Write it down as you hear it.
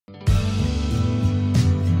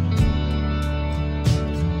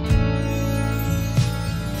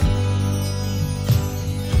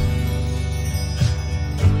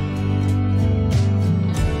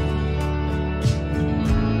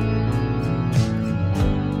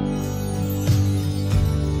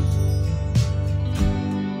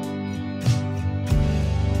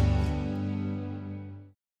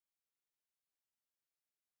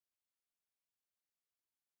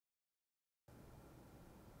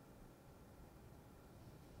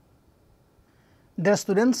Dear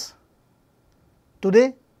students,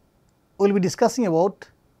 today we will be discussing about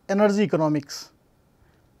energy economics.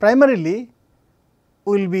 Primarily,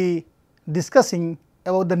 we will be discussing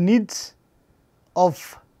about the needs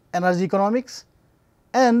of energy economics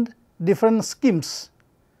and different schemes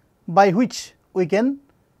by which we can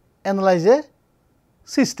analyze a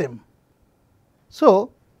system.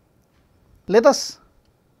 So, let us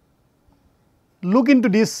look into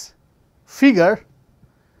this figure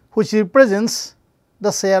which represents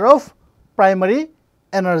the share of primary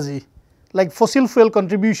energy, like fossil fuel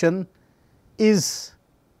contribution is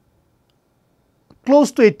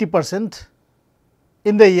close to 80%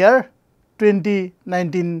 in the year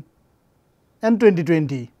 2019 and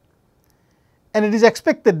 2020, and it is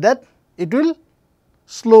expected that it will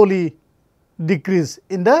slowly decrease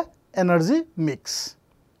in the energy mix.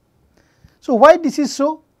 So, why this is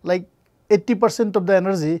so? Like 80% of the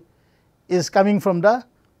energy is coming from the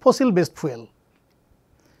fossil based fuel,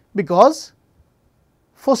 because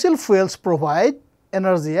fossil fuels provide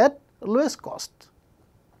energy at lowest cost.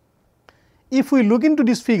 If we look into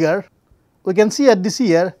this figure, we can see at this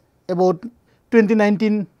year about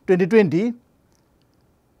 2019-2020,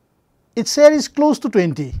 its share is close to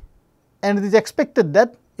 20, and it is expected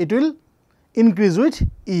that it will increase with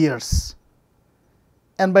years,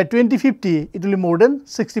 and by 2050 it will be more than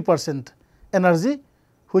 60% energy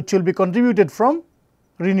which will be contributed from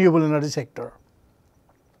renewable energy sector.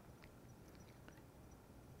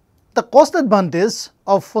 The cost advantage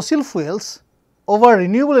of fossil fuels over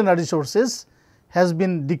renewable energy sources has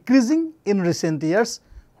been decreasing in recent years,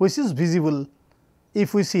 which is visible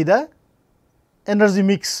if we see the energy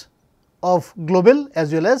mix of global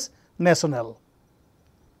as well as national.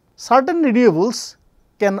 Certain renewables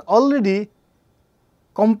can already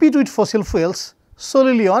compete with fossil fuels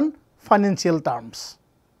solely on financial terms.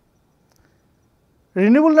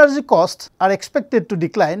 Renewable energy costs are expected to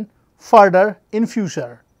decline further in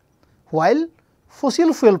future, while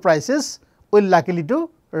fossil fuel prices will likely to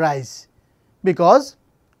rise, because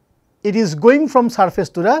it is going from surface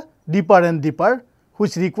to the deeper and deeper,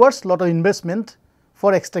 which requires lot of investment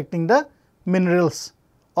for extracting the minerals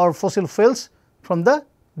or fossil fuels from the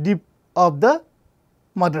deep of the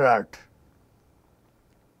mother earth.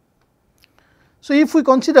 So, if we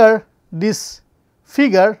consider this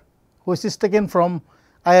figure which is taken from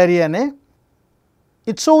IRENA,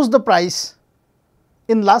 it shows the price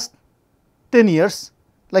in last 10 years,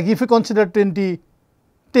 like if we consider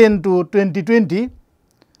 2010 to 2020,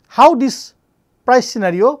 how this price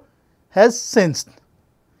scenario has changed.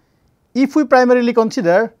 If we primarily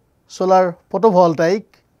consider solar photovoltaic,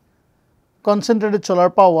 concentrated solar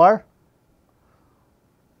power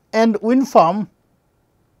and wind farm,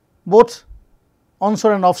 both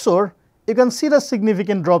onshore and offshore, you can see the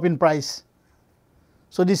significant drop in price.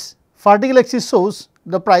 So, this vertical axis shows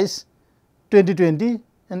the price 2020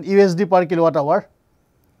 and USD per kilowatt hour.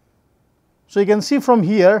 So, you can see from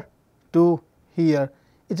here to here,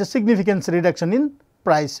 it is a significant reduction in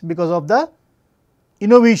price because of the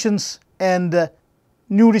innovations and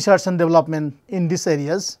new research and development in these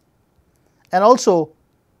areas, and also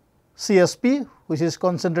CSP, which is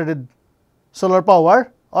concentrated solar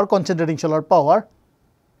power or concentrating solar power,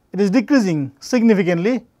 it is decreasing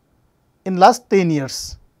significantly in last 10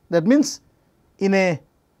 years. That means, in a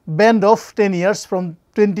band of 10 years from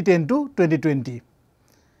 2010 to 2020.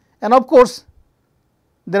 And of course,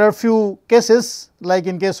 there are few cases, like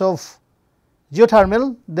in case of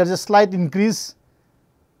geothermal there is a slight increase,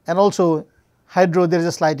 and also hydro there is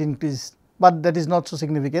a slight increase, but that is not so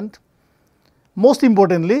significant. Most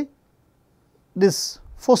importantly, this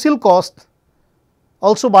fossil cost,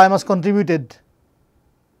 also biomass contributed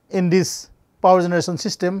in this power generation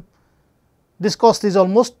system, this cost is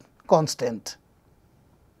almost constant.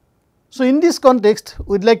 So, in this context,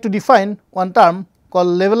 we would like to define one term called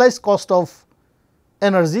levelized cost of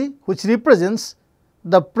energy, which represents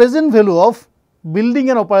the present value of building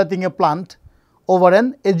and operating a plant over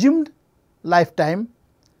an assumed lifetime,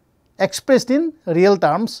 expressed in real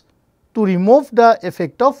terms to remove the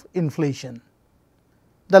effect of inflation.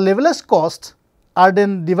 The levelized costs are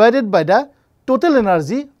then divided by the total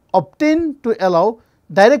energy obtained to allow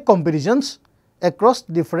direct comparisons across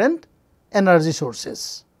different energy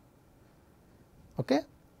sources. Okay.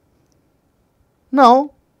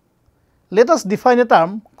 Now, let us define a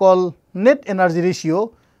term called net energy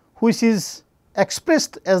ratio, which is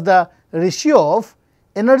expressed as the ratio of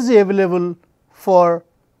energy available for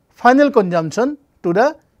final consumption to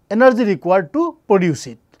the energy required to produce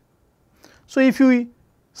it. So, if you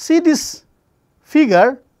see this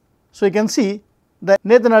figure, so you can see the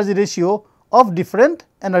net energy ratio of different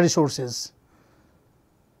energy sources.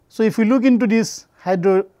 So, if we look into this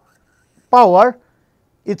hydropower,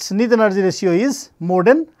 its net energy ratio is more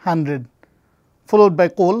than 100, followed by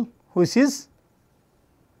coal, which is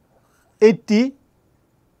 80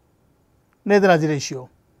 net energy ratio.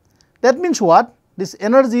 That means what? This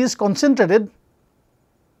energy is concentrated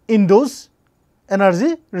in those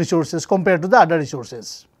energy resources compared to the other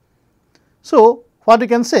resources. So, what we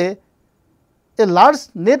can say, a large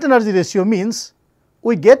net energy ratio means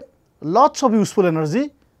we get lots of useful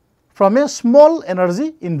energy from a small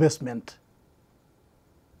energy investment,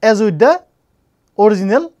 as with the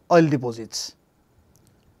original oil deposits.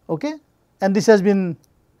 Okay? And this has been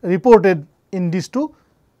reported in these two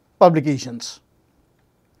publications.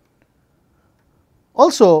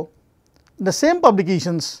 Also, the same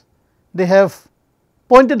publications, they have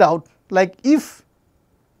pointed out, like if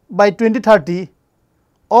by 2030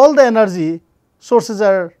 all the energy sources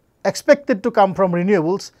are expected to come from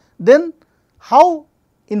renewables, then how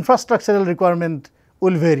infrastructural requirement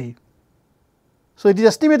will vary. So, it is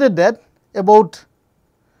estimated that about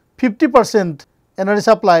 50% energy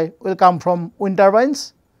supply will come from wind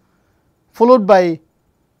turbines, followed by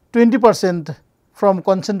 20% from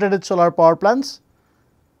concentrated solar power plants,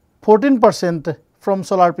 14% from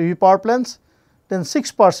solar PV power plants, then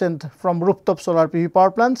 6% from rooftop solar PV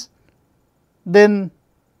power plants. Then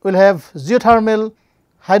we will have geothermal,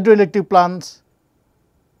 hydroelectric plants,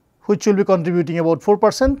 which will be contributing about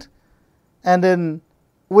 4%, and then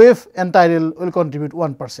wave and tidal will contribute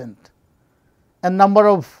 1%. And number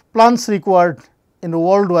of plants required in the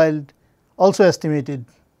worldwide also estimated,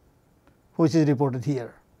 which is reported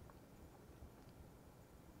here.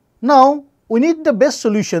 Now, we need the best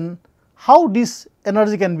solution how this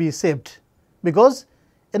energy can be saved, because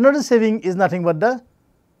energy saving is nothing but the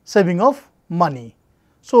saving of money.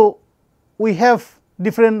 So, we have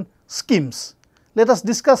different schemes. Let us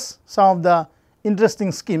discuss some of the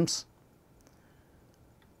interesting schemes.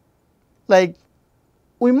 Like,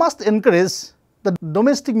 we must encourage the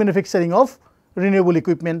domestic manufacturing of renewable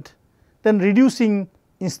equipment, then reducing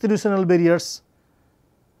institutional barriers,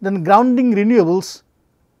 then grounding renewables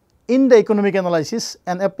in the economic analysis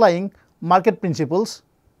and applying market principles,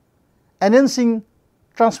 enhancing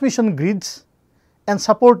transmission grids and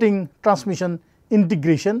supporting transmission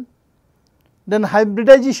integration, then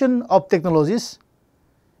hybridization of technologies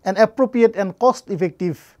and appropriate and cost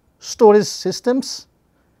effective storage systems,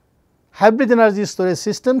 hybrid energy storage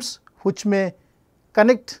systems which may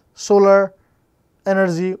connect solar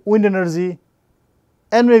energy, wind energy,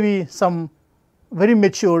 and maybe some very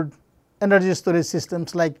matured energy storage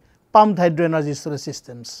systems like pumped hydro energy storage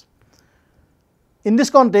systems. In this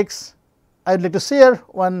context, I would like to share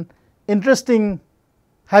one interesting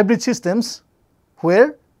hybrid systems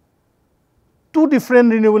where two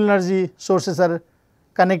different renewable energy sources are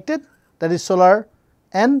connected, that is solar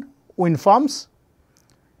and wind farms,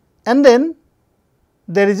 and then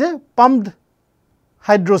there is a pumped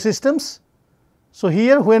hydro systems. So,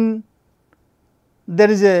 here when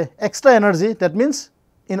there is a extra energy, that means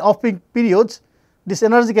in off peak periods this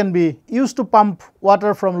energy can be used to pump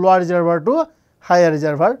water from lower reservoir to a higher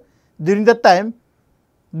reservoir. During that time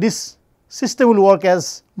this system will work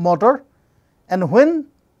as motor, and when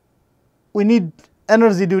we need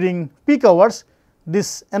energy during peak hours,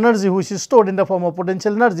 this energy which is stored in the form of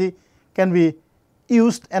potential energy can be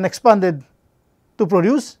used and expanded to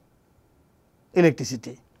produce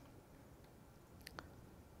electricity.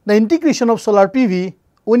 The integration of solar PV,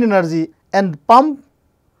 wind energy and pump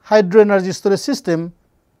hydro energy storage system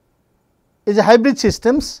is a hybrid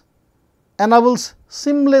systems, enables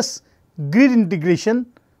seamless grid integration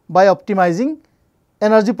by optimizing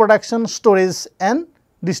energy production, storage and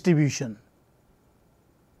distribution,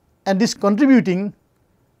 and this contributing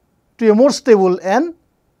to a more stable and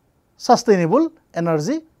sustainable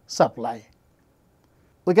energy supply.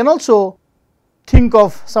 We can also think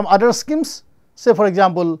of some other schemes, say for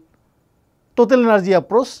example, total energy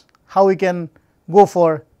approach, how we can go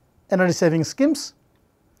for energy saving schemes.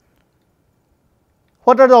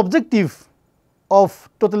 What are the objective of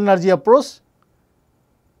total energy approach?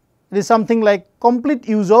 It is something like complete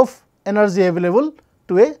use of energy available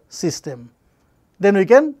to a system. Then we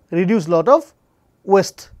can reduce lot of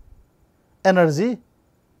waste energy.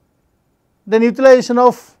 Then utilization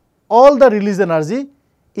of all the released energy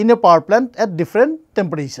in a power plant at different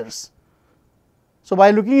temperatures. So,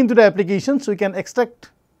 by looking into the applications, we can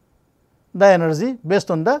extract the energy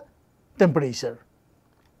based on the temperature.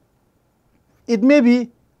 It may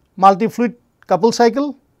be multi-fluid coupled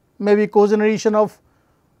cycle, may be cogeneration of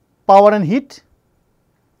power and heat,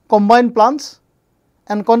 combined plants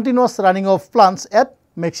and continuous running of plants at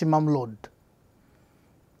maximum load.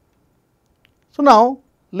 So, now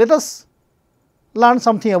let us learn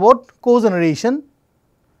something about cogeneration.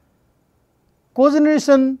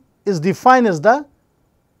 Cogeneration is defined as the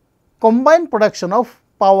combined production of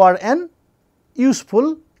power and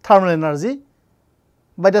useful thermal energy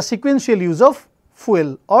by the sequential use of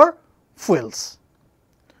fuel or fuels.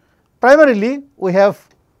 Primarily, we have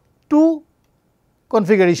two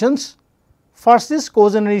configurations. First is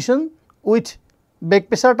cogeneration with back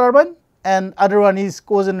pressure turbine and other one is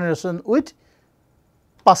cogeneration with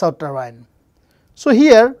pass out turbine. So,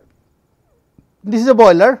 here this is a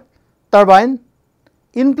boiler turbine,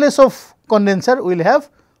 in place of condenser we will have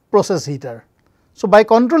process heater. So, by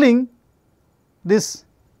controlling this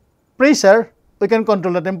pressure we can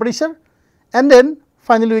control the temperature, and then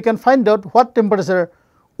finally, we can find out what temperature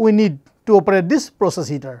we need to operate this process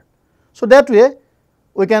heater. So, that way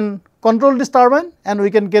we can control this turbine and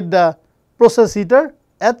we can get the process heater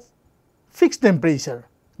at fixed temperature,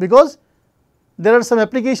 because there are some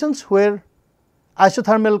applications where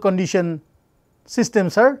isothermal condition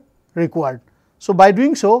systems are required. So, by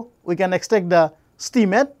doing so we can extract the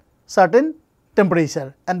steam at certain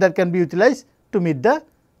temperature and that can be utilized to meet the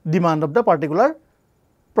demand of the particular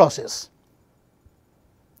process.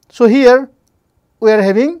 So, here we are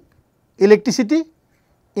having electricity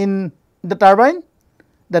in the turbine,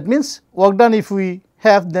 that means work done if we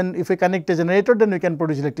have, then if we connect a generator then we can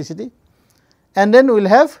produce electricity, and then we will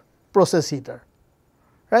have process heater,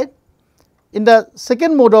 right. In the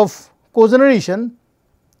second mode of cogeneration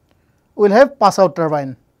we will have pass out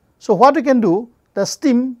turbine. So, what we can do, the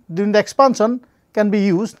steam during the expansion can be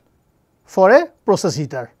used for a process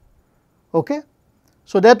heater. Okay.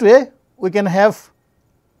 So, that way we can have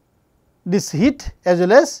this heat as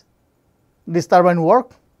well as this turbine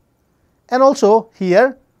work, and also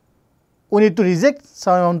here we need to reject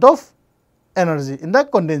some amount of energy in the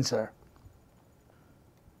condenser.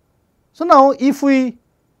 So, now if we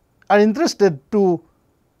are interested to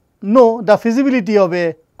know the feasibility of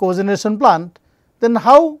a cogeneration plant, then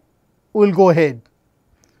how we will go ahead.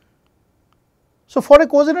 So, for a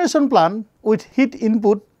cogeneration plant with heat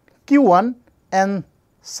input Q1 and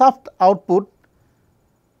shaft output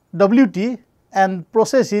Wt and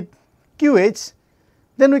process heat QH,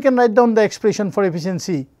 then we can write down the expression for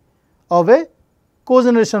efficiency of a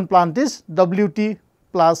cogeneration plant is Wt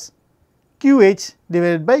plus QH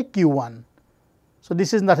divided by Q1. So,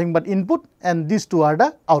 this is nothing but input and these two are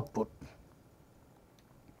the output.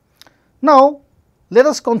 Now, let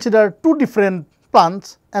us consider two different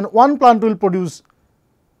plants, and one plant will produce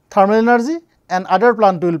thermal energy and other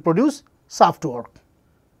plant will produce shaft work.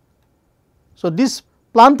 So, this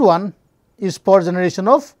plant 1 is for generation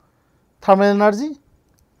of thermal energy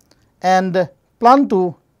and plant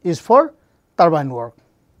 2 is for turbine work.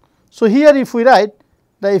 So, here if we write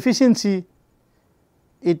the efficiency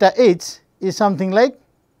eta H is something like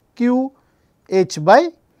Q H by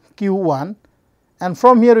Q1, and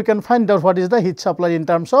from here we can find out what is the heat supply in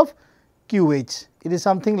terms of QH. It is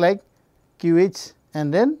something like QH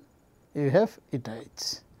and then you have eta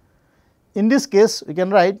H. In this case we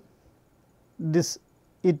can write this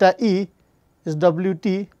eta E is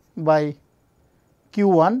Wt by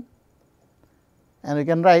Q1 and we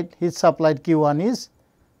can write heat supplied Q1 is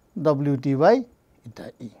Wt by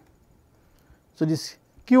eta E. So, this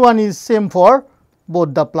Q1 is same for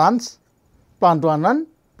both the plants, plant 1 and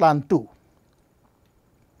plant 2.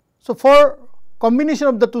 So, for combination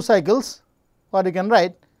of the two cycles, what you can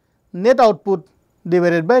write, net output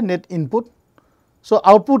divided by net input. So,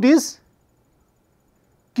 output is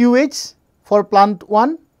QH for plant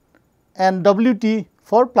 1 and Wt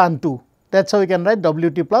for plant 2, that is how we can write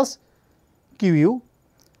Wt plus Qu,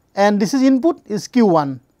 and this is input is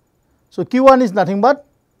Q1. So, Q1 is nothing but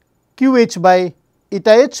QH by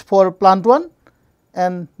eta H for plant 1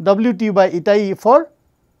 and Wt by eta E for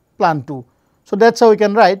plant 2. So, that is how we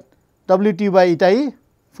can write Wt by eta E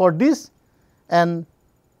for this and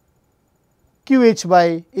QH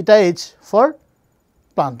by eta H for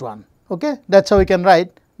plant 1. Okay. That is how we can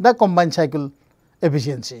write the combined cycle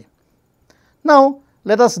efficiency. Now,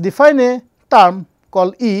 let us define a term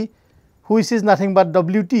called E, which is nothing but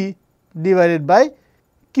Wt divided by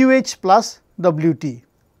QH plus Wt.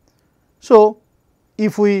 So,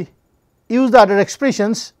 if we use the other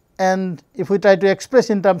expressions and if we try to express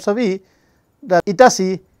in terms of E, the eta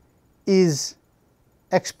C is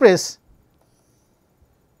expressed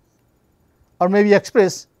or maybe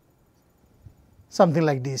express something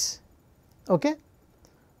like this. Okay.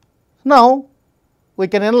 Now, we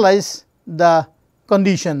can analyze the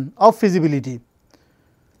condition of feasibility.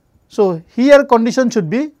 So, here condition should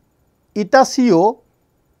be eta CO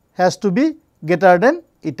has to be greater than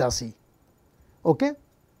eta C. Okay.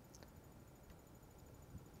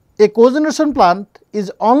 a cogeneration plant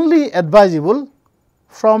is only advisable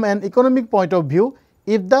from an economic point of view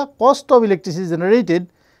if the cost of electricity generated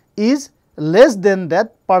is less than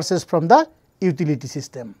that purchased from the utility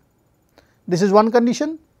system. This is one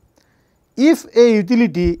condition. If a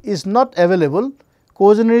utility is not available,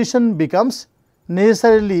 cogeneration becomes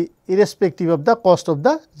necessarily irrespective of the cost of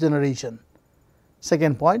the generation.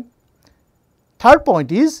 Second point. Third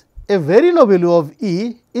point is a very low value of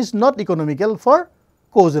E is not economical for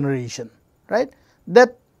cogeneration, right.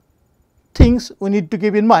 That things we need to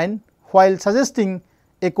keep in mind while suggesting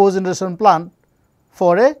a cogeneration plant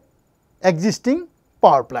for a existing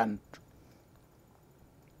power plant.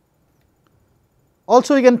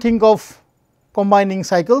 Also, we can think of combining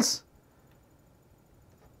cycles.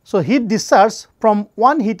 So, heat discharge from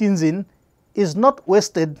one heat engine is not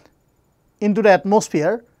wasted into the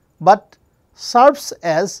atmosphere, but serves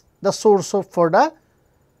as the source for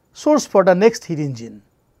the next heat engine.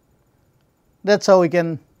 That is how we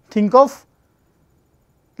can think of,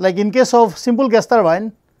 like in case of simple gas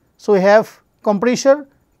turbine. So, we have compressor,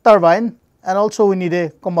 turbine, and also we need a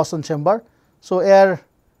combustion chamber. So, air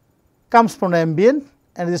comes from the ambient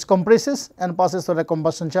and it is compresses and passes through the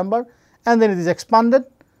combustion chamber, and then it is expanded,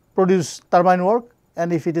 produce turbine work,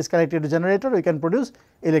 and if it is connected to generator, we can produce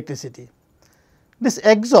electricity. This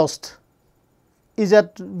exhaust is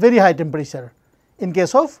at very high temperature in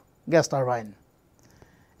case of gas turbine.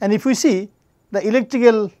 And if we see, the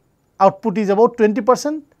electrical output is about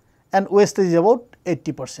 20% and wastage is about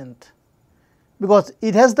 80%, because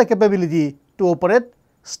it has the capability to operate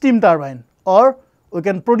steam turbine, or we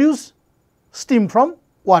can produce steam from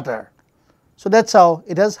water. So, that is how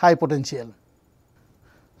it has high potential.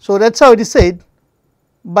 So, that is how it is said,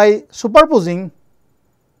 by superposing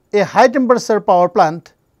a high temperature power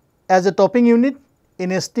plant as a topping unit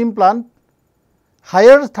in a steam plant,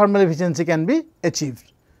 higher thermal efficiency can be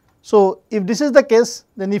achieved. So, if this is the case,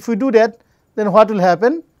 then if we do that, then what will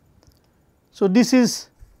happen? So, this is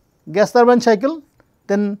gas turbine cycle,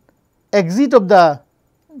 then exit of the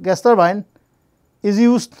gas turbine is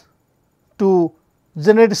used to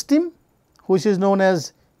generate steam, which is known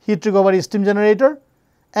as heat recovery steam generator,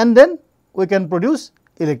 and then we can produce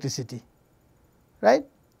electricity, right.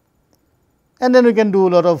 And then we can do a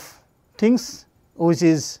lot of things which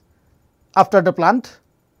is after the plant,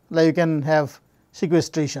 like you can have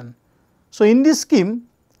sequestration. So, in this scheme,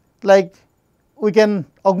 like we can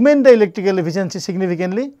augment the electrical efficiency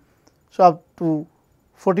significantly, so up to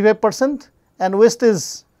 45%, and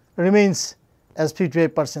wastage remains as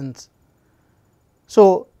 55%.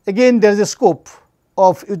 So, again there is a scope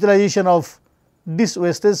of utilization of this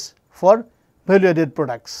wastage for value added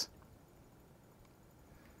products.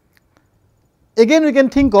 Again we can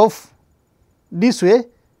think of this way,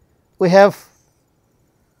 we have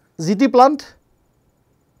GT plant,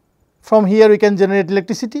 from here we can generate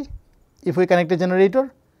electricity if we connect a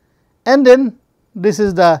generator, and then this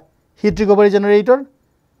is the heat recovery generator.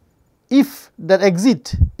 If that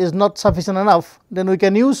exit is not sufficient enough, then we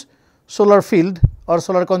can use solar field or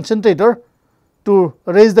solar concentrator to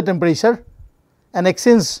raise the temperature and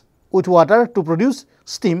exchange with water to produce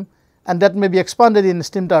steam, and that may be expanded in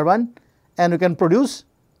steam turbine, and we can produce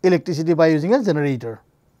electricity by using a generator.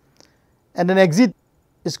 And then exit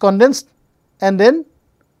is condensed, and then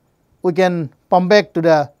we can pump back to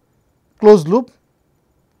the closed loop,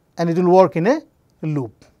 and it will work in a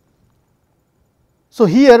loop. So,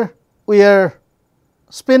 here we are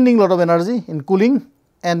spending lot of energy in cooling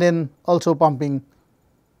and then also pumping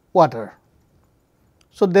water.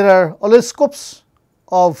 So, there are always scopes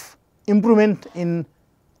of improvement in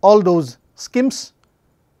all those schemes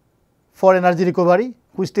for energy recovery,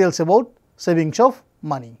 which tells about savings of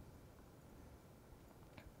money.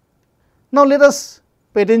 Now, let us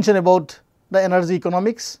pay attention about the energy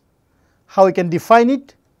economics, how we can define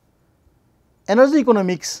it. Energy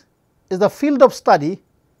economics is the field of study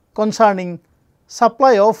concerning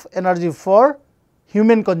supply of energy for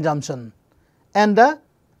human consumption and the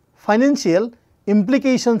financial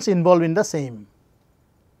implications involved in the same.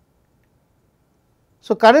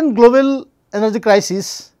 So, current global energy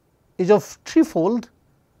crisis is of threefold.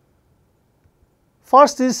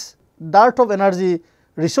 First is dearth of energy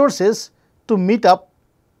resources to meet up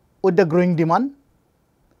with the growing demand,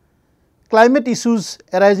 climate issues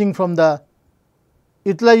arising from the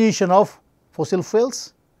utilization of fossil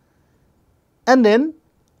fuels, and then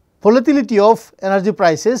volatility of energy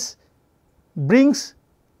prices brings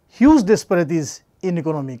huge disparities in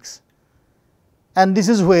economics, and this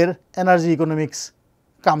is where energy economics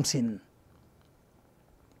comes in.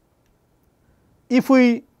 If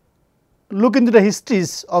we look into the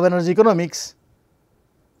histories of energy economics,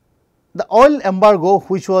 the oil embargo,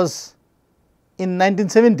 which was in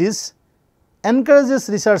 1970s, encourages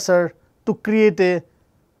researchers to create a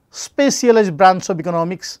specialized branch of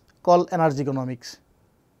economics called energy economics.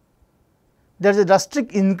 There is a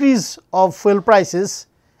drastic increase of fuel prices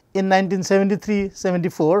in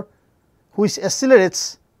 1973-74, which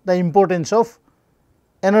accelerates the importance of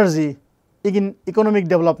energy in economic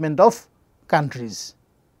development of countries.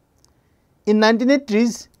 In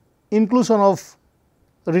 1980s, inclusion of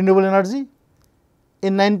renewable energy.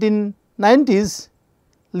 In 1990s,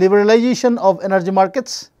 liberalization of energy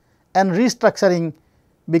markets and restructuring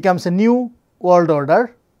becomes a new world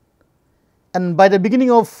order. And by the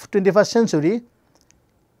beginning of 21st century,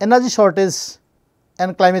 energy shortage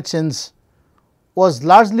and climate change was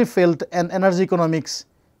largely felt, and energy economics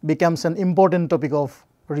becomes an important topic of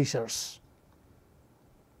research.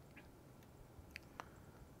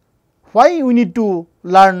 Why we need to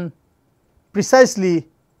learn precisely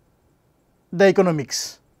the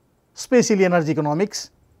economics, especially energy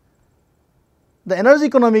economics? The energy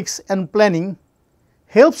economics and planning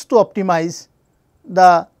helps to optimize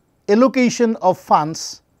the allocation of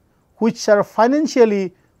funds which are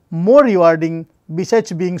financially more rewarding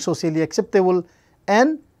besides being socially acceptable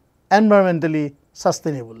and environmentally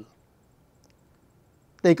sustainable.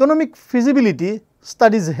 The economic feasibility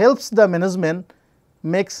studies helps the management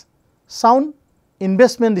makes sound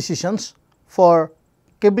investment decisions for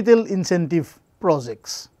capital incentive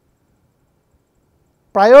projects.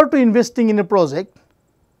 Prior to investing in a project,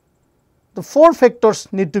 the 4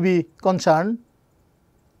 factors need to be concerned.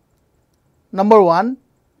 Number 1,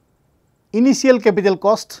 initial capital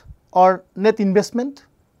cost or net investment,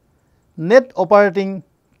 net operating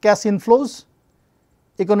cash inflows,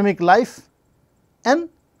 economic life and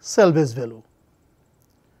salvage value.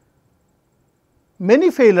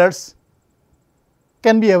 Many failures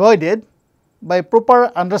can be avoided by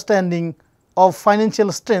proper understanding of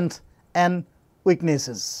financial strength and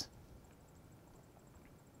weaknesses.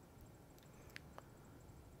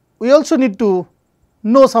 We also need to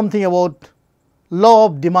know something about law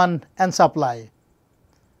of demand and supply,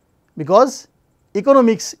 because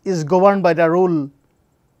economics is governed by the rule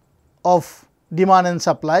of demand and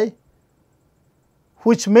supply,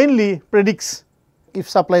 which mainly predicts if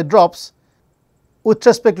supply drops with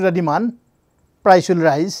respect to the demand, price will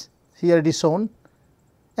rise. Here it is shown,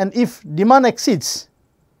 and if demand exceeds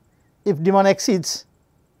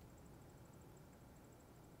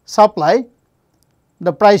supply,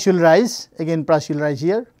 the price will rise, again price will rise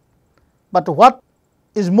here. But what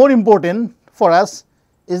is more important for us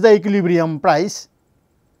is the equilibrium price,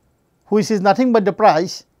 which is nothing but the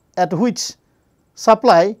price at which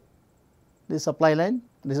supply, this supply line,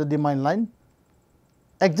 this is a demand line,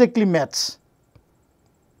 exactly match.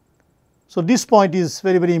 So, this point is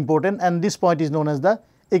very, very important, and this point is known as the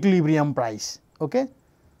equilibrium price. Okay?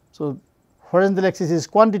 So, horizontal axis is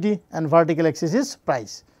quantity and vertical axis is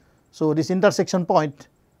price. So, this intersection point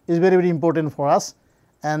is very, very important for us,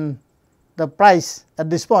 and the price at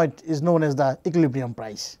this point is known as the equilibrium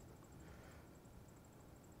price.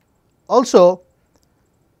 Also,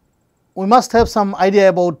 we must have some idea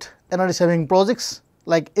about energy saving projects.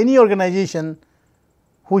 Like any organization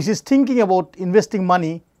which is thinking about investing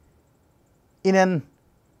money in an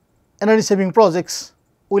energy saving projects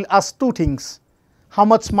will ask 2 things: how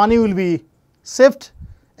much money will be saved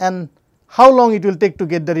and how long it will take to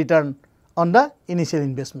get the return on the initial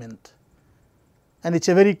investment, and it is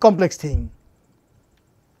a very complex thing.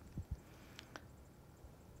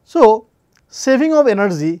 So, saving of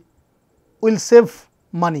energy will save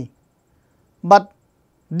money, but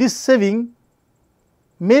this saving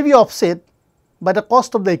may be offset by the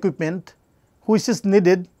cost of the equipment which is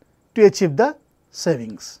needed to achieve the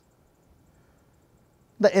savings.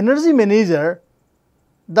 The energy manager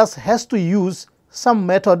thus has to use some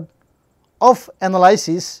method of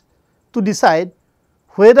analysis to decide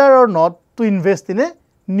whether or not to invest in a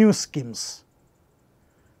new schemes.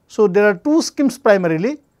 So, there are 2 schemes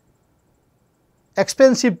primarily: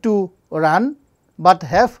 expensive to run but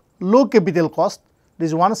have low capital cost,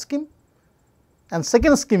 this is one scheme, and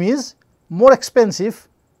second scheme is more expensive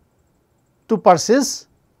to purchase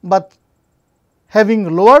but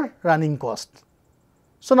having lower running cost.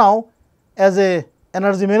 So, now as a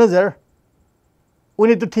energy manager we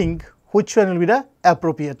need to think which one will be the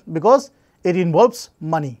appropriate, because it involves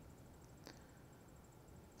money.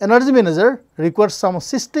 Energy manager requires some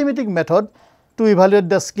systematic method to evaluate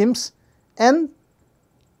the schemes and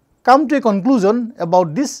come to a conclusion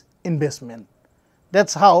about this investment. That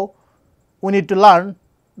is how we need to learn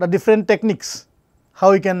the different techniques,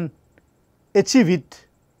 how we can achieve it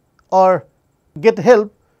or get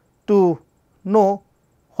help to know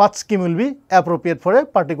what scheme will be appropriate for a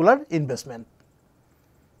particular investment.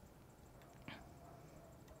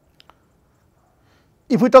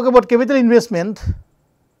 If we talk about capital investment,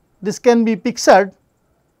 this can be pictured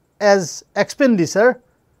as expenditure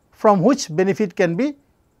from which benefit can be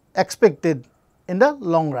expected in the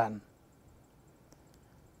long run.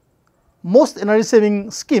 Most energy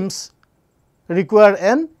saving schemes require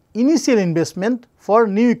an initial investment for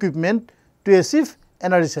new equipment to achieve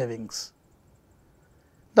energy savings.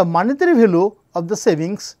 The monetary value of the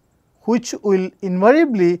savings, which will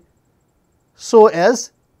invariably show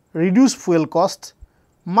as reduced fuel cost,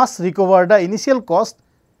 must recover the initial cost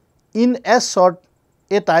in as short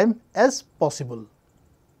a time as possible.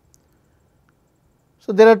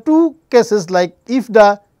 So, there are two cases, like if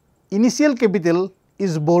the initial capital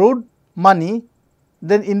is borrowed money,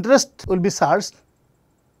 then interest will be charged.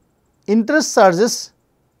 Interest charges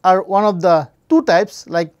are one of the two types,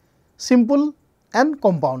 like simple and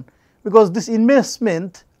compound, because this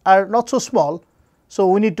investment are not so small. So,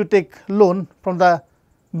 we need to take loan from the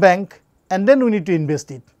bank and then we need to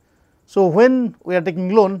invest it. So, when we are taking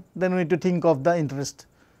loan, then we need to think of the interest,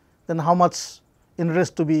 then how much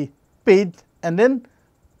interest to be paid, and then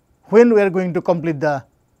when we are going to complete the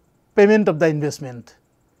payment of the investment.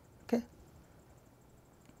 Okay.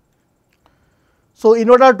 So, in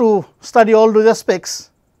order to study all those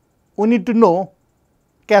aspects, we need to know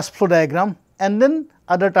cash flow diagram and then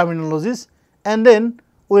other terminologies, and then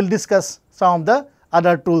we will discuss some of the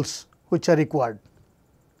other tools which are required.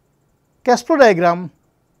 Cash flow diagram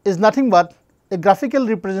is nothing but a graphical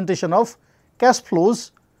representation of cash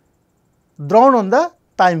flows drawn on the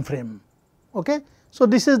time frame. Okay. So,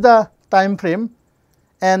 this is the time frame,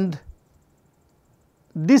 and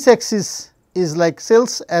this axis is like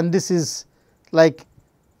sales and this is like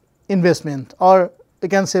investment, or we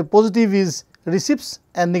can say positive is receipts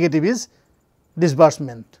and negative is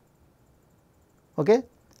disbursement. Okay.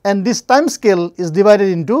 And this time scale is divided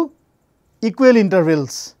into equal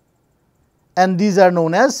intervals, and these are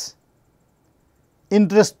known as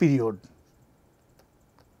interest period.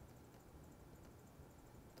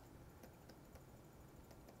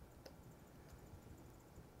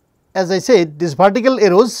 As I said, these vertical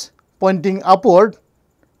arrows pointing upward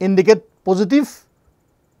indicate positive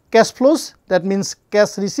cash flows, that means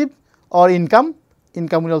cash receipt or income,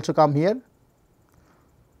 income will also come here,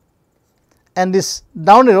 and this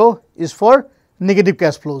down arrow is for negative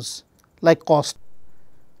cash flows like cost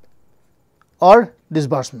or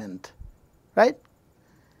disbursement, right.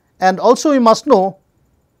 And also we must know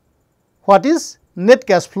what is net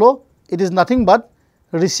cash flow. It is nothing but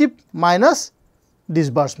receipt minus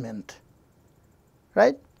disbursement,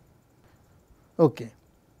 right. Okay.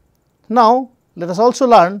 Now, let us also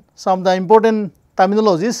learn some of the important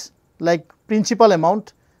terminologies like principal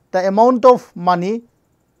amount, the amount of money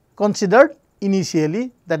considered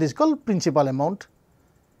initially, that is called principal amount.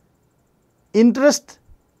 Interest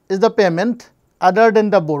is the payment other than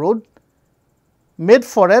the borrowed made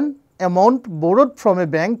for an amount borrowed from a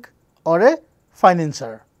bank or a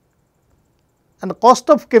financier, and cost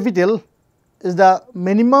of capital is the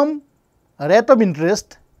minimum rate of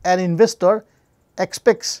interest an investor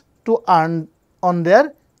expects to earn on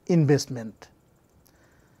their investment.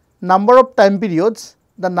 Number of time periods,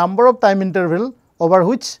 the number of time interval over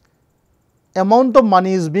which amount of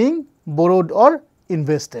money is being borrowed or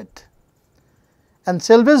invested. And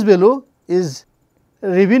salvage value is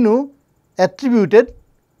revenue attributed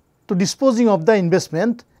to disposing of the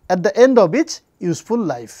investment at the end of its useful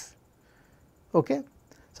life. Okay.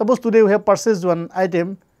 Suppose today we have purchased one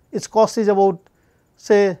item, its cost is about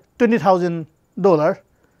say $20,000,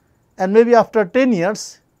 and maybe after 10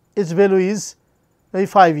 years its value is maybe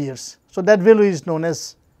 5 years. So, that value is known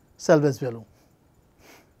as salvage value.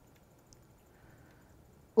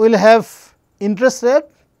 We will have interest rate,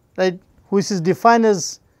 right, which is defined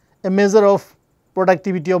as a measure of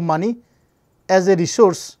productivity of money as a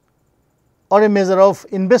resource or a measure of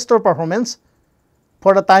investor performance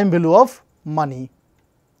for the time value of money.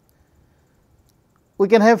 We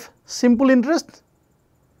can have simple interest.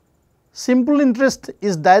 Simple interest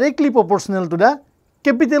is directly proportional to the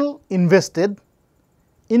capital invested,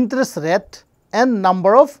 interest rate and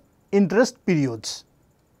number of interest periods.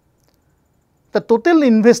 The total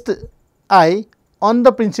invest I on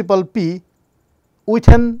the principal P with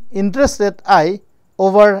an interest rate I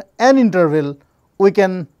over an interval we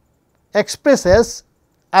can express as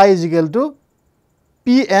I is equal to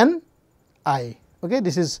P n I. Okay,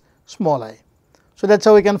 this is small I. So, that is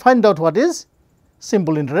how we can find out what is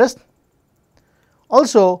simple interest.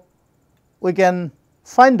 Also, we can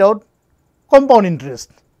find out compound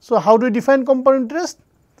interest. So, how do we define compound interest?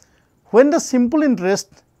 When the simple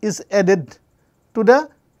interest is added to the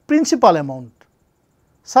principal amount,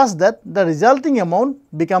 such that the resulting amount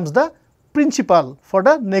becomes the principal for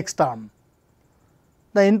the next term.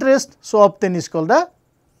 The interest so obtained is called the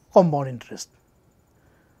compound interest.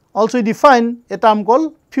 Also, we define a term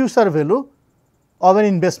called future value of an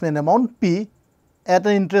investment amount P at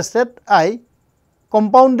an interest rate I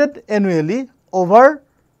compounded annually over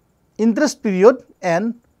interest period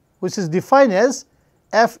N, which is defined as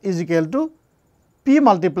F is equal to P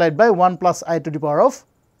multiplied by 1 plus I to the power of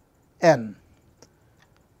N.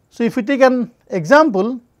 So, if we take an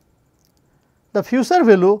example, the future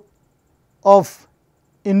value of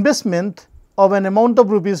investment of an amount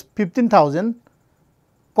of rupees 15,000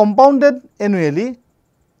 compounded annually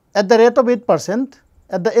at the rate of 8%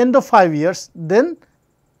 at the end of 5 years, then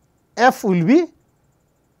F will be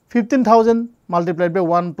 15,000 multiplied by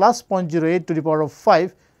 1 plus 0.08 to the power of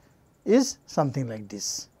 5 is something like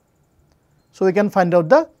this. So, we can find out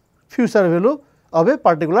the future value of a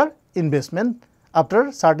particular investment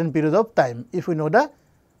after certain period of time if we know the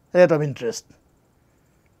rate of interest.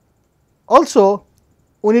 Also,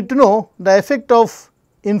 we need to know the effect of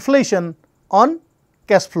inflation on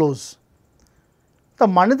cash flows. The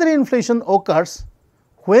monetary inflation occurs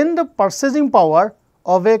when the purchasing power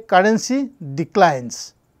of a currency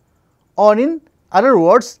declines, or in other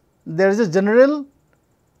words, there is a general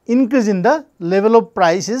increase in the level of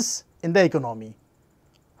prices in the economy.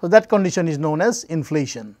 So, that condition is known as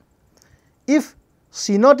inflation. If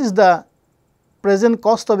C naught is the present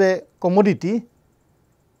cost of a commodity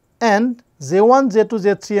and J1, J2,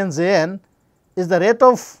 J3 and Jn is the rate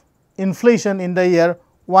of inflation in the year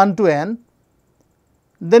 1 to n,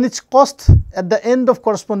 then its cost at the end of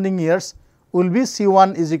corresponding years will be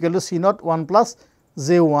C1 is equal to C naught 1 plus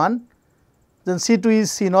J1, then C2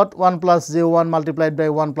 is C naught 1 plus J1 multiplied by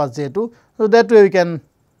 1 plus J2. So, that way we can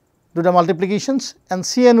do the multiplications and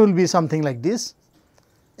Cn will be something like this.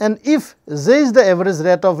 And if J is the average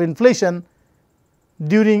rate of inflation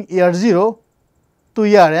during year 0 to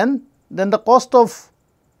year n, then the cost of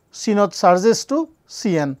C naught surges to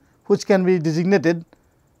Cn, which can be designated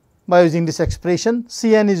by using this expression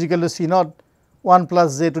Cn is equal to C naught 1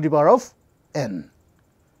 plus J to the power of n.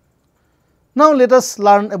 Now, let us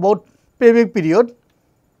learn about payback period.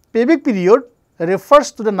 Payback period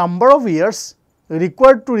refers to the number of years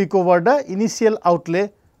required to recover the initial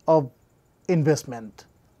outlay of investment.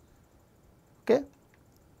 Okay.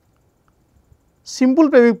 Simple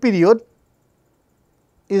payback period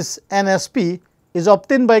is NSP is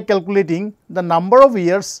obtained by calculating the number of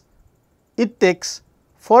years it takes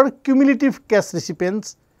for cumulative cash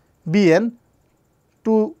recipients Bn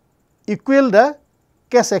to equal the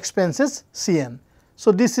cash expenses Cn.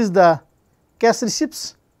 So, this is the cash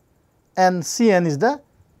receipts and Cn is the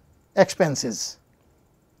expenses.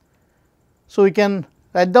 So, we can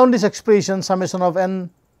write down this expression summation of n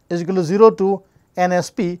is equal to 0 to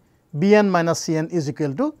NSP Bn minus Cn is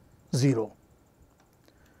equal to 0.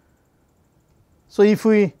 So, if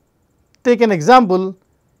we take an example,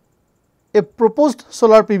 a proposed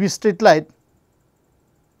solar PV street light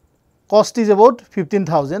cost is about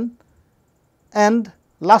 15,000 and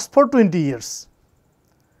lasts for 20 years.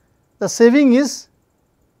 The saving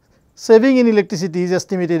in electricity is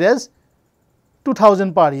estimated as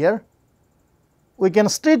 2,000 per year. We can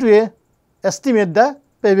straightway estimate the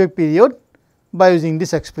payback period by using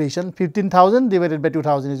this expression 15,000 divided by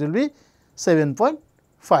 2,000 is will be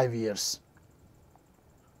 7.5 years.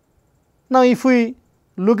 Now, if we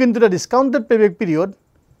look into the discounted payback period,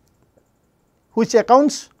 which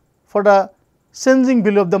accounts for the changing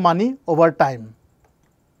value of the money over time.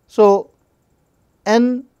 So,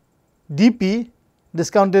 NDP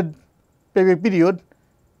discounted payback period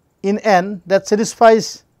in N that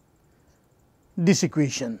satisfies this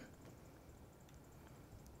equation.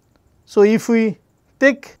 So, if we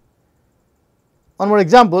take one more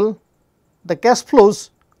example, the cash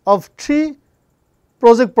flows of 3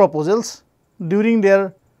 project proposals during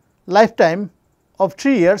their lifetime of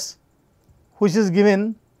 3 years, which is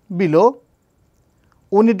given below,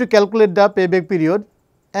 we need to calculate the payback period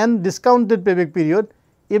and discounted payback period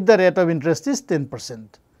if the rate of interest is 10%.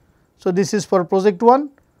 So, this is for project 1,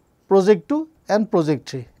 project 2 and project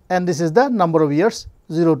 3, and this is the number of years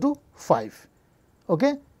 0 to 5.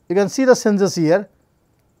 Okay. You can see the changes here.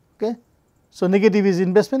 Okay. So, negative is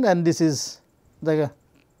investment and this is the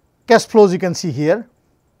cash flows you can see here.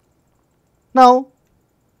 Now,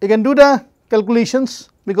 you can do the calculations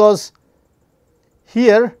because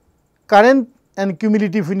here current and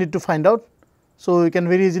cumulative we need to find out. So, we can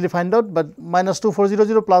very easily find out, but minus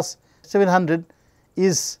 2400 plus 700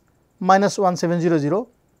 is minus 1700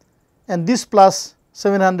 and this plus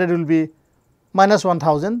 700 will be minus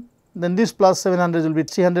 1000, then this plus 700 will be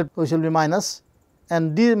 300, which will be minus,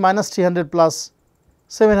 and the minus 300 plus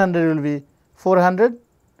 700 will be 400,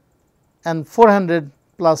 and 400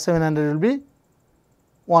 plus 700 will be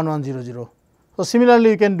 1100. So,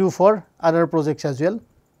 similarly you can do for other projects as well.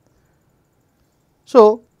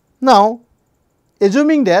 So, now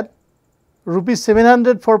assuming that rupees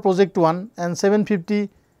 700 for project 1 and 750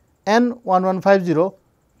 and 1150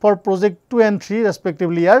 for project 2 and 3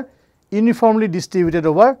 respectively are uniformly distributed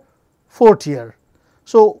over 4th year.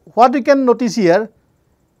 So, what we can notice here,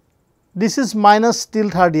 this is minus till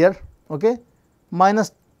 3rd year, okay,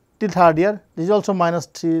 minus till 3rd year, this is also minus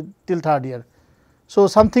till 3rd year. So,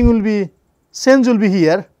 something will be, change will be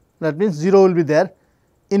here, that means 0 will be there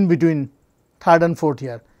in between 3rd and 4th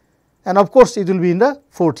year, and of course, it will be in the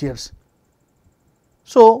 4th years.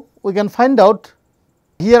 So, we can find out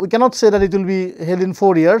here, we cannot say that it will be held in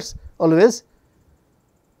 4 years always,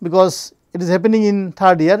 because it is happening in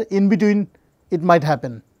 3rd year, in between it might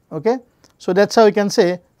happen. Okay. So, that is how we can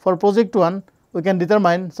say for project 1 we can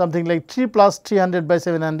determine something like 3 plus 300 by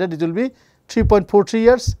 700, it will be 3.43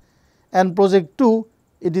 years, and project 2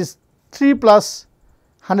 it is 3 plus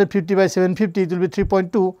 150 by 750, it will be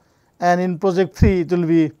 3.2, and in project 3 it will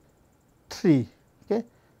be 3, okay,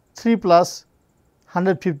 3 plus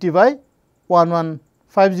 150 by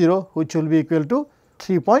 1150, which will be equal to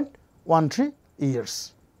 3.13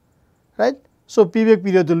 years, right. So, payback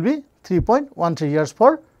period will be 3.13 years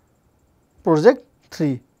for project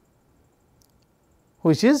 3,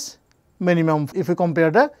 which is minimum if we compare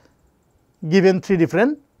the given 3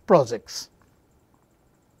 different projects.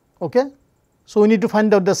 Okay. So, we need to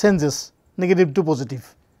find out the changes negative to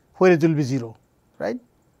positive, where it will be 0, right.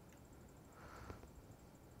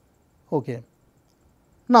 Okay.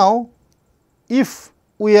 Now, if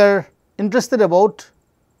we are interested about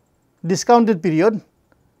discounted period,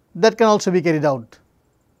 that can also be carried out.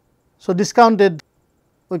 So, discounted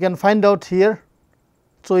we can find out here.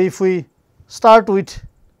 So, if we start with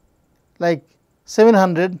like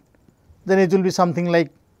 700, then it will be something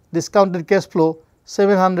like discounted cash flow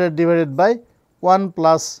 700 divided by 1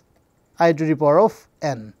 plus I to the power of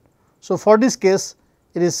n. So, for this case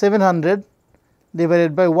it is 700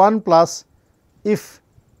 divided by 1 plus, if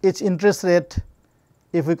its interest rate,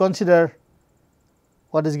 if we consider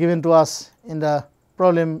what is given to us in the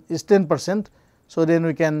problem is 10%. So, then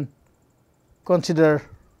we can consider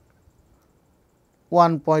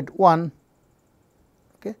 1.1,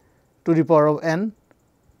 okay, to the power of n.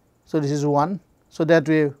 So, this is 1. So, that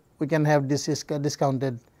way we can have this is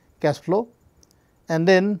discounted cash flow, and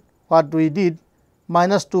then what we did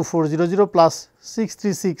minus 2400 plus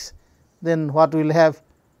 636, then what we will have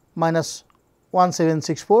minus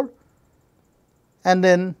 1764, and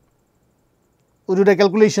then we do the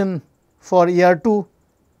calculation for year 2,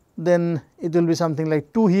 then it will be something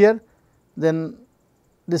like 2 here, then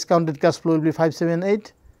discounted cash flow will be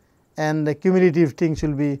 578, and the cumulative things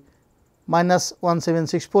will be minus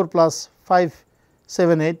 1764 plus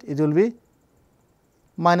 578, it will be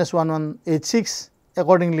minus 1186.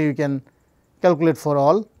 Accordingly, you can calculate for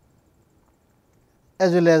all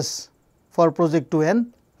as well as for project 2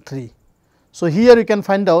 and 3. So, here you can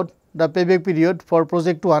find out the payback period for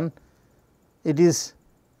project 1, it is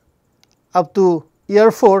up to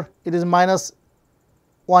year 4 it is minus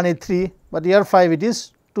 183, but year 5 it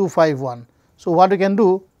is 251. So, what we can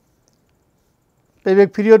do,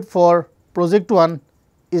 payback period for project 1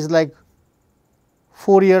 is like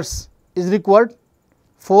 4 years is required,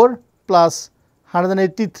 4 plus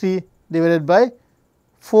 183 divided by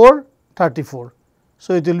 434.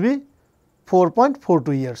 So, it will be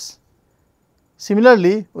 4.42 years.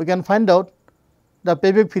 Similarly, we can find out the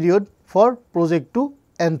payback period for project 2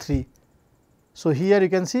 and 3. So, here you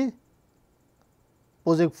can see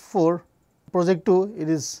project 4, project 2 it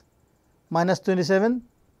is minus 27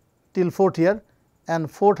 till 4th year and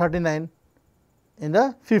 439 in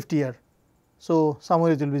the 5th year. So,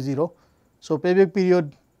 somewhere it will be 0. So, payback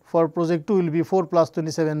period for project 2 will be 4 plus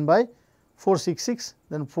 27 by 466,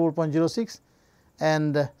 then 4.06,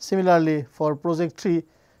 and similarly for project 3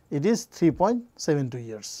 it is 3.72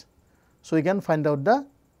 years. So, we can find out the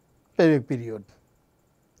payback period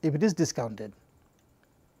if it is discounted.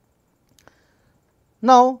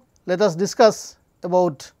 Now, let us discuss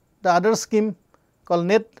about the other scheme called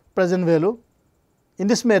net present value. In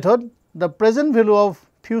this method, the present value of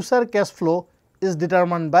future cash flow is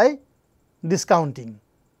determined by discounting.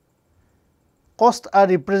 Costs are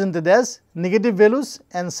represented as negative values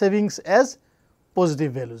and savings as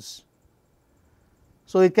positive values.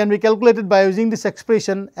 So, it can be calculated by using this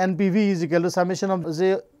expression NPV is equal to summation of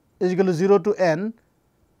z is equal to 0 to n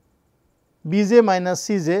Bj minus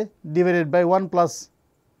Cj divided by 1 plus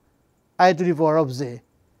I to the power of j.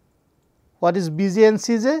 What is Bj and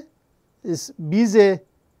Cj? Is Bj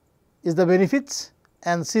is the benefits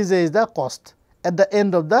and Cj is the cost at the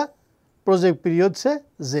end of the project period, say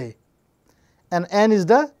j, and n is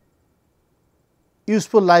the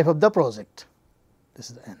useful life of the project. This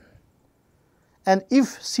is the n. And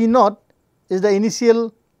if C naught is the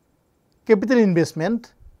initial capital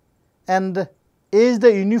investment and A is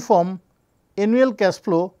the uniform annual cash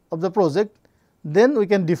flow of the project, then we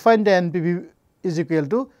can define the NPV is equal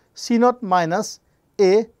to C naught minus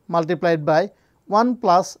A multiplied by 1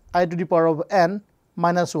 plus I to the power of n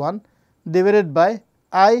minus 1 divided by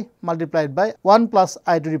I multiplied by 1 plus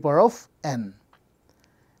I to the power of n.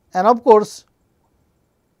 And of course,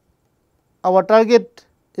 our target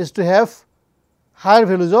is to have higher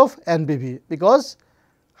values of NPV, because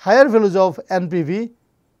higher values of NPV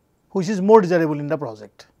which is more desirable in the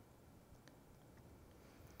project.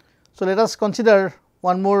 So, let us consider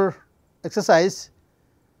one more exercise.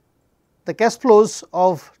 The cash flows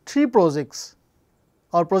of 3 projects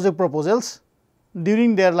or project proposals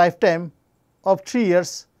during their lifetime of 3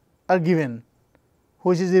 years are given,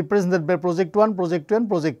 which is represented by project 1, project 2 and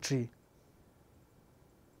project 3.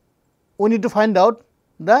 We need to find out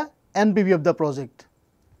the NPV of the project,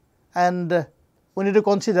 and we need to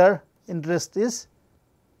consider interest is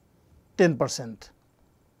 10%.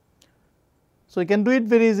 So, we can do it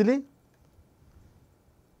very easily.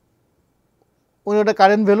 We know the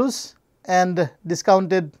current values and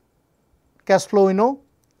discounted cash flow we know,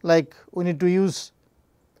 like we need to use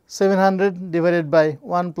 700 divided by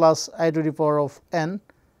 1 plus I to the power of n.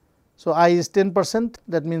 So, I is 10%,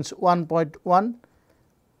 that means 1.1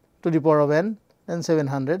 to the power of n, then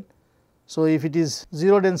 700. So, if it is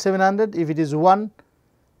 0 then 700, if it is 1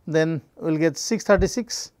 then we will get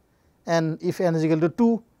 636, and if n is equal to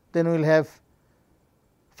 2 then we will have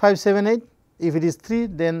 578, if it is 3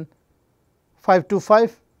 then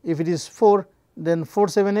 525, if it is 4 then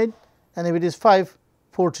 478, and if it is 5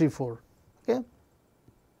 434. Okay.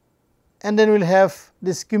 And then we will have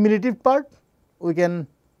this cumulative part. We can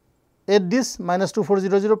add this minus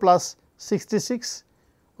 2400 plus 66,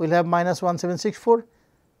 we will have minus 1764,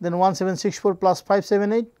 then 1764 plus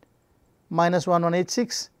 578 minus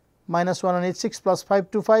 1186, minus 1186 plus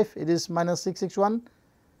 525, it is minus 661.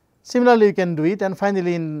 Similarly, you can do it, and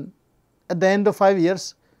finally, at the end of 5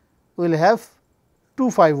 years we will have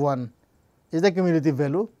 251 is the cumulative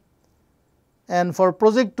value. And for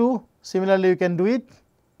project 2, similarly you can do it,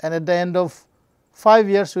 and at the end of 5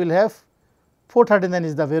 years we will have 439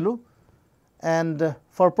 is the value, and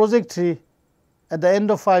for project 3 at the end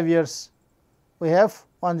of 5 years we have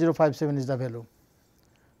 1057 is the value.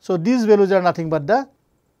 So, these values are nothing but the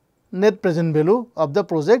net present value of the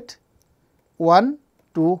project 1,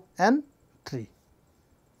 2 and 3.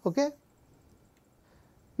 Okay.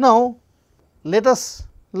 Now, let us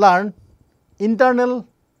learn internal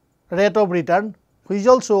rate of return, which is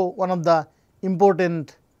also one of the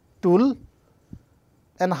important tool,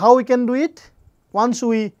 and how we can do it. Once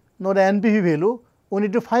we know the NPV value, we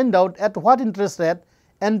need to find out at what interest rate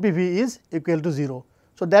NPV is equal to 0.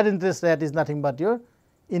 So, that interest rate is nothing but your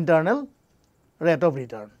internal rate of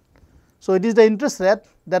return. So, it is the interest rate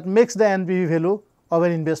that makes the NPV value of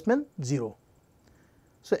an investment 0.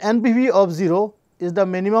 So, NPV of 0 is the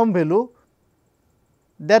minimum value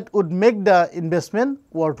that would make the investment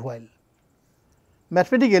worthwhile.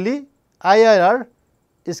 Mathematically, IRR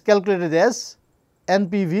is calculated as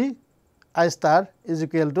NPV I star is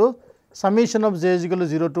equal to summation of j is equal to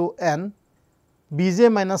 0 to n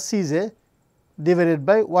Bj minus Cj divided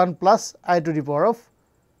by 1 plus I to the power of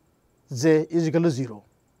j is equal to 0.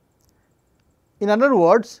 In other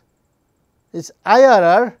words, its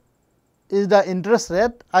IRR is the interest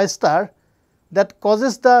rate I star that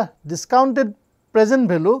causes the discounted present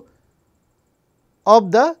value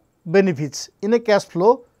of the benefits in a cash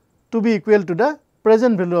flow to be equal to the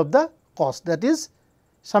present value of the cost, that is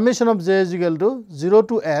summation of j is equal to 0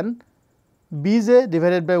 to n Bj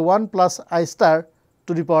divided by 1 plus I star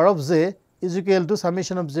to the power of j is equal to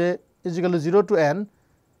summation of j is equal to 0 to n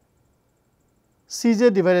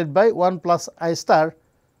Cj divided by 1 plus I star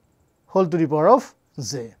whole to the power of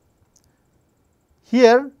j.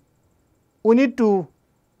 Here we need to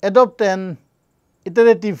adopt an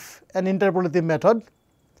iterative and interpolative method.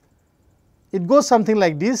 It goes something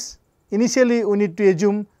like this. Initially, we need to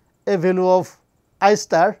assume a value of I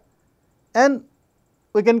star, and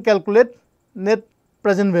we can calculate net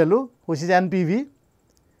present value, which is NPV.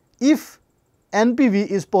 If NPV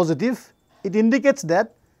is positive, it indicates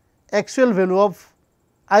that actual value of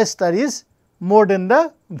I star is more than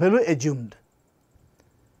the value assumed.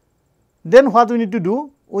 then what we need to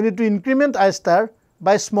do? We need to increment I star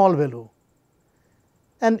by small value,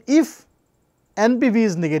 and if NPV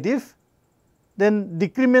is negative, then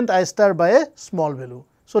decrement I star by a small value.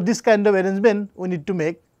 So, this kind of arrangement we need to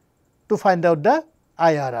make to find out the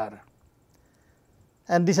IRR,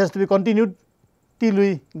 and this has to be continued till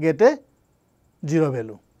we get a 0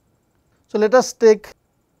 value. So, let us take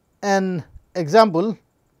an example,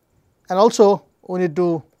 and also we need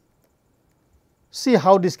to see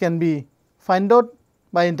how this can be find out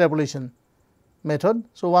by interpolation method.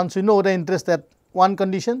 So, once we know the interest at one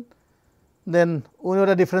condition, then we know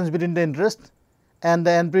the difference between the interest and the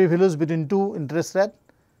NPV values between two interest rate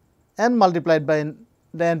and multiplied by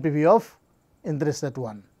the NPV of interest at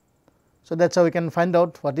 1. So, that is how we can find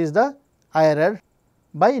out what is the IRR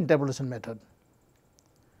by interpolation method.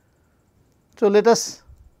 So, let us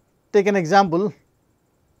take an example.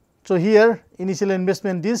 So, here initial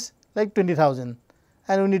investment is like 20,000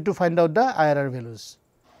 and we need to find out the IRR values.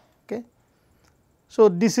 Okay. So,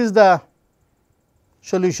 this is the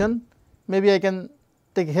solution. Maybe I can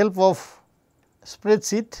take help of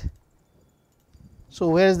spreadsheet. So,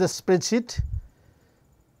 where is the spreadsheet?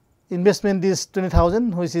 Investment is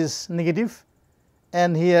 20,000, which is negative,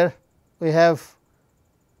 and here we have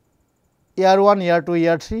year 1, year 2,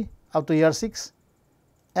 year 3 up to year 6,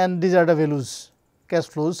 and these are the values, cash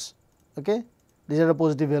flows. Okay. These are the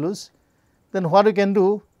positive values. Then what we can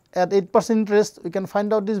do, at 8% interest we can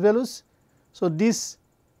find out these values. So, this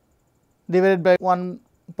divided by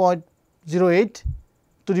 1.08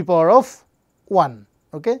 to the power of 1.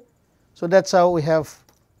 Okay. So, that is how we have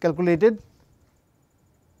calculated.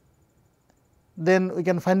 Then we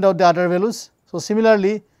can find out the other values. So,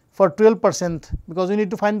 similarly for 12%, because we need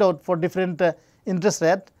to find out for different interest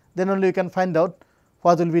rate, then only we can find out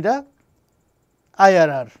what will be the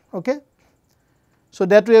IRR. Okay. So,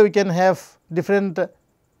 that way we can have different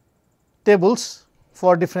tables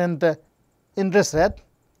for different interest rate,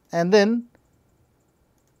 and then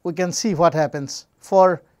we can see what happens.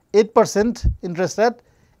 For 8% interest rate,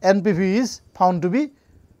 NPV is found to be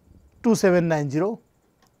 2790.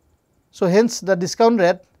 So, hence the discount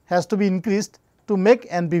rate has to be increased to make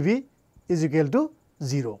NPV is equal to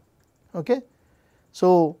 0. Okay.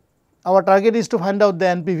 So, our target is to find out the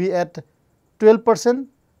NPV at 12%,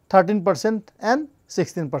 13% and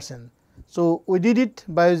 16%. So, we did it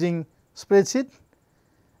by using spreadsheet,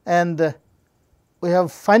 and we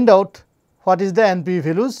have find out what is the NPV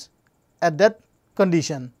values at that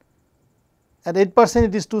condition. At 8%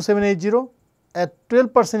 it is 2780, at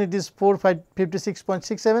 12% it is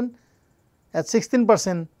 456.67, at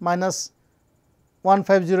 16% minus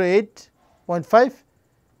 1508.5,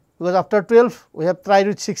 because after 12 we have tried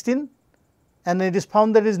with 16 and it is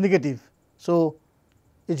found that it is negative. So,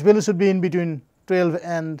 its value should be in between 12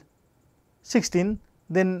 and 16.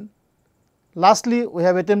 Then lastly, we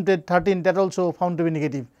have attempted 13, that also found to be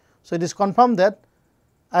negative. So, it is confirmed that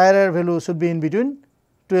IRR value should be in between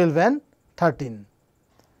 12 and 13.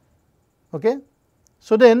 Okay.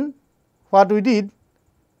 So, then what we did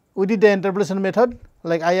the interpolation method,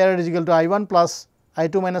 like IRR is equal to I1 plus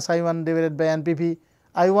I2 minus I1 divided by NPV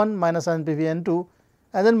I1 minus NPV N2,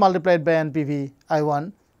 and then multiplied by NPV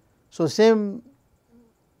I1. So, same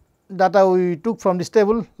data we took from this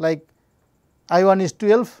table, like I1 is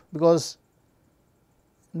 12, because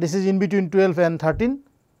this is in between 12 and 13.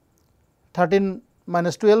 13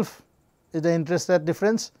 minus 12 is the interest rate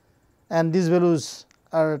difference, and these values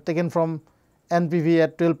are taken from NPV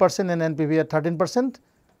at 12% and NPV at 13%,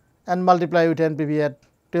 and multiply with NPV at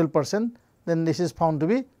 12%, then this is found to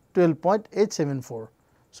be 12.874.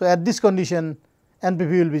 So, at this condition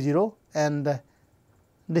NPV will be 0, and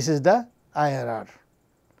this is the IRR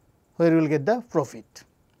where we will get the profit.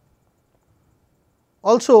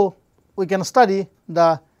 Also, we can study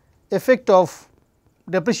the effect of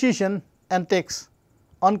depreciation and tax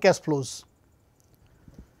on cash flows.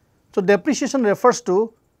 So, depreciation refers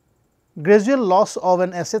to gradual loss of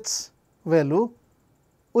an asset's value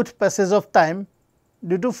with passage of time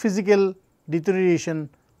due to physical deterioration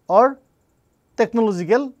or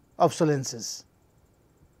technological obsolescence.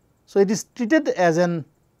 So, it is treated as an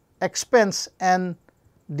expense and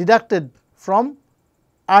deducted from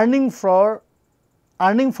earning for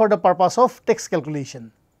the purpose of tax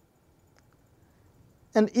calculation.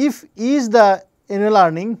 And if E is the annual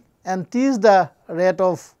earning and T is the rate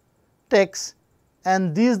of tax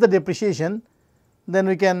and D is the depreciation, then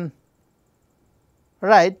we can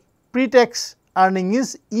write pre-tax earning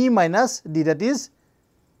is E minus D, that is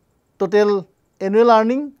total annual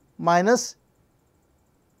earning minus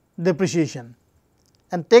depreciation,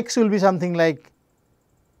 and tax will be something like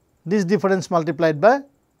this difference multiplied by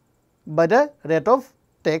the rate of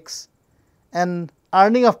tax, and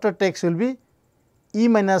earning after tax will be E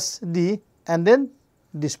minus D and then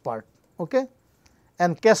this part, okay.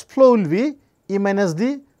 And cash flow will be E minus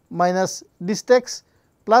D minus this tax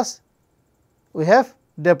plus we have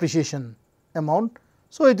depreciation amount.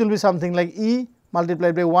 So, it will be something like E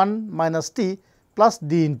multiplied by 1 minus T plus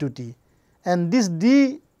D into T, and this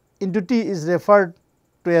D into T is referred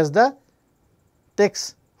to as the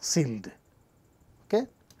tax shield. Okay.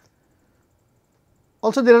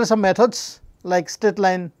 Also, there are some methods like straight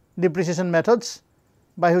line depreciation methods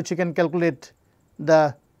by which you can calculate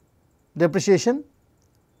the depreciation.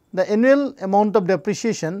 The annual amount of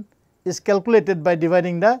depreciation is calculated by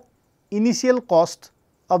dividing the initial cost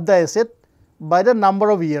of the asset by the number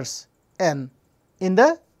of years n in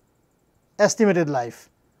the estimated life.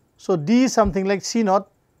 So, D is something like C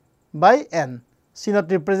naught by n. C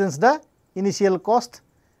naught represents the initial cost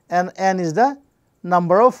and n is the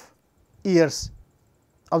number of years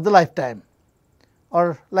of the lifetime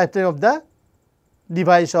or lifetime of the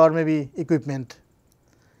device or maybe equipment.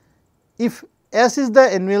 If S is the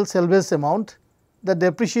annual salvage amount, the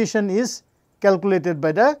depreciation is calculated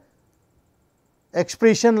by the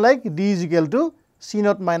expression like D is equal to C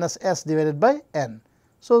naught minus S divided by n.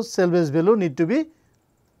 So, salvage value need to be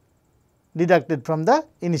deducted from the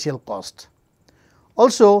initial cost.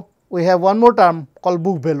 Also, we have one more term called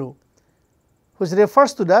book value, which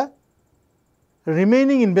refers to the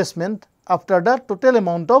remaining investment after the total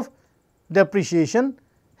amount of depreciation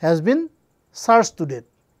has been charged to debt.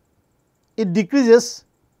 It decreases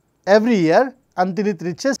every year until it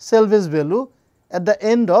reaches salvage value at the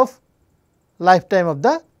end of lifetime of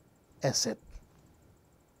the asset.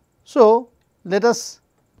 So, let us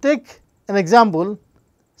take an example,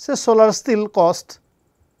 say solar steel cost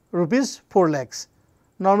rupees 4 lakhs.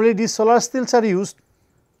 Normally, these solar steels are used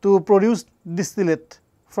to produce distillate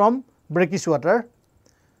from brackish water.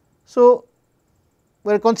 So,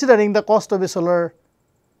 we are considering the cost of a solar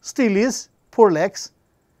steel is 4 lakhs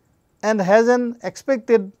and has an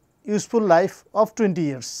expected useful life of 20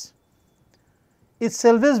 years. Its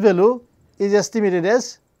salvage value is estimated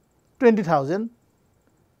as 20,000.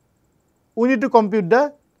 We need to compute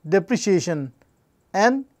the depreciation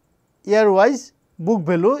and year wise book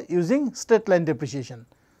value using straight line depreciation.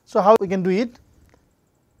 So, how we can do it?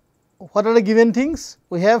 What are the given things?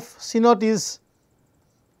 We have C naught is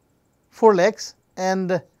 4 lakhs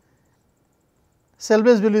and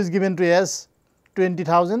salvage value is given to as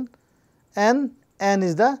 20,000 and n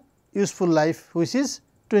is the useful life which is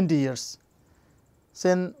 20 years.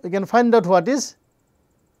 Then we can find out what is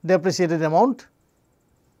depreciated amount.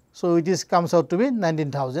 So, it is comes out to be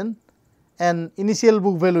 19,000 and initial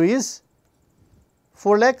book value is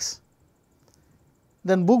 4 lakhs.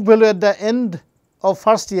 Then book value at the end of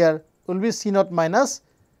first year will be C naught minus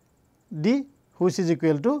D, which is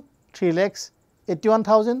equal to 3 lakhs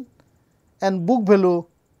 81,000, and book value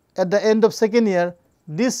at the end of second year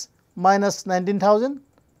this minus 19,000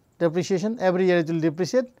 depreciation, every year it will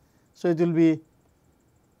depreciate. So, it will be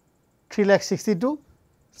 3 lakh 62.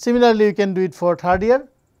 Similarly, you can do it for third year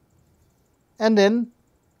and then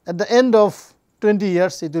at the end of 20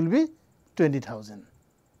 years it will be 20,000,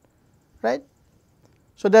 right.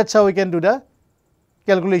 So, that is how we can do the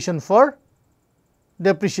calculation for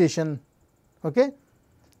depreciation, okay.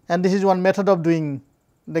 And this is one method of doing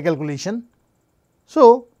the calculation.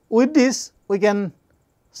 So, with this we can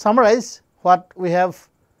summarize what we have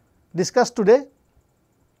discussed today.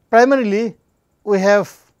 Primarily, we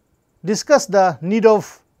have discussed the need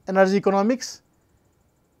of energy economics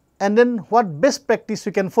and then what best practice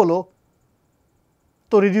we can follow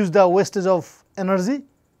to reduce the wastage of energy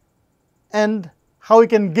and how we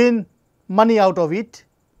can gain money out of it.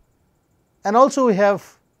 And also we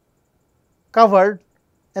have covered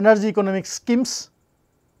energy economic schemes,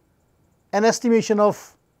 an estimation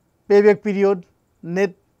of payback period,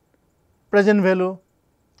 net present value,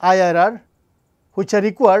 IRR, which are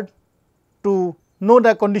required to know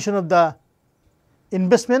the condition of the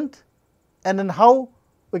investment and then how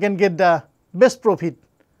we can get the best profit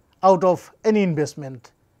out of any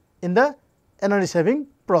investment in the energy saving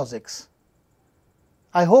projects.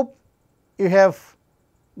 I hope you have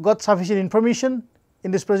got sufficient information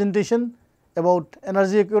in this presentation about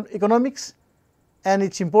energy economics and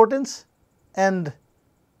its importance and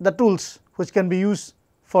the tools which can be used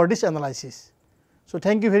for this analysis. So,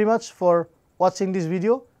 thank you very much for watching this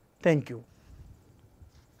video. Thank you.